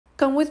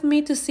Come with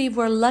me to see if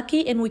we're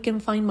lucky and we can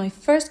find my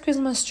first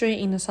Christmas tree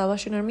in the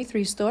Salvation Army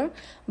thrift store.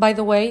 By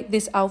the way,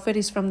 this outfit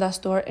is from that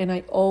store and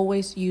I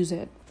always use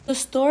it. The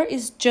store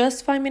is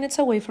just 5 minutes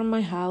away from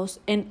my house,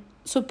 and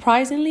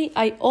surprisingly,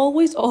 I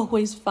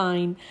always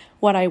find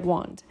what I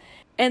want.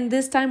 And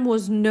this time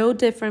was no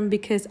different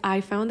because I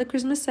found the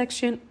Christmas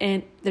section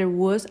and there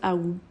was a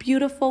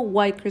beautiful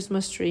white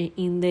Christmas tree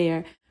in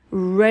there,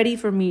 ready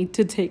for me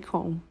to take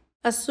home.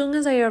 As soon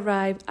as I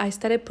arrived, I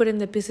started putting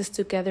the pieces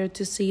together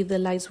to see if the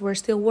lights were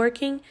still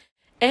working,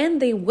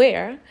 and they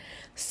were.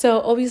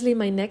 So obviously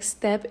my next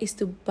step is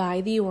to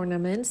buy the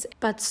ornaments,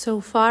 but so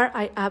far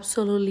I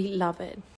absolutely love it.